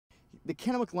the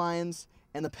Kennewick Lions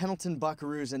and the Pendleton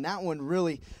Buckaroos, and that one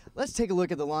really, let's take a look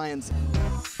at the Lions.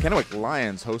 Kennewick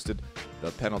Lions hosted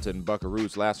the Pendleton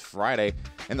Buckaroos last Friday,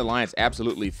 and the Lions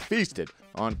absolutely feasted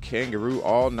on Kangaroo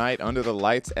all night under the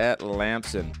lights at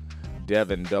Lamson.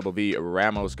 Devin Double V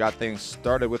Ramos got things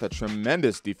started with a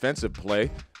tremendous defensive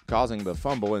play, causing the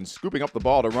fumble and scooping up the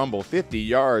ball to rumble 50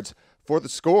 yards for the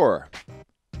score.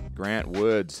 Grant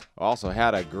Woods also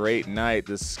had a great night.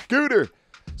 The Scooter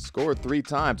scored 3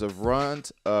 times of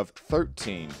runs of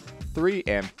 13, 3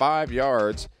 and 5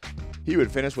 yards. He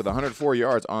would finish with 104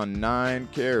 yards on 9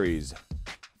 carries.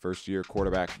 First-year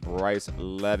quarterback Bryce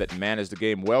Levitt managed the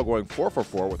game well, going 4 for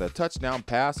 4 with a touchdown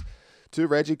pass to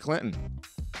Reggie Clinton.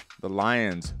 The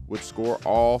Lions would score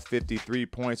all 53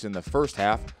 points in the first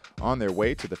half on their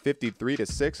way to the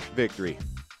 53-6 victory.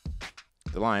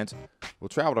 The Lions will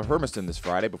travel to Hermiston this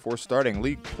Friday before starting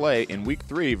league play in Week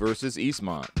 3 versus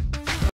Eastmont.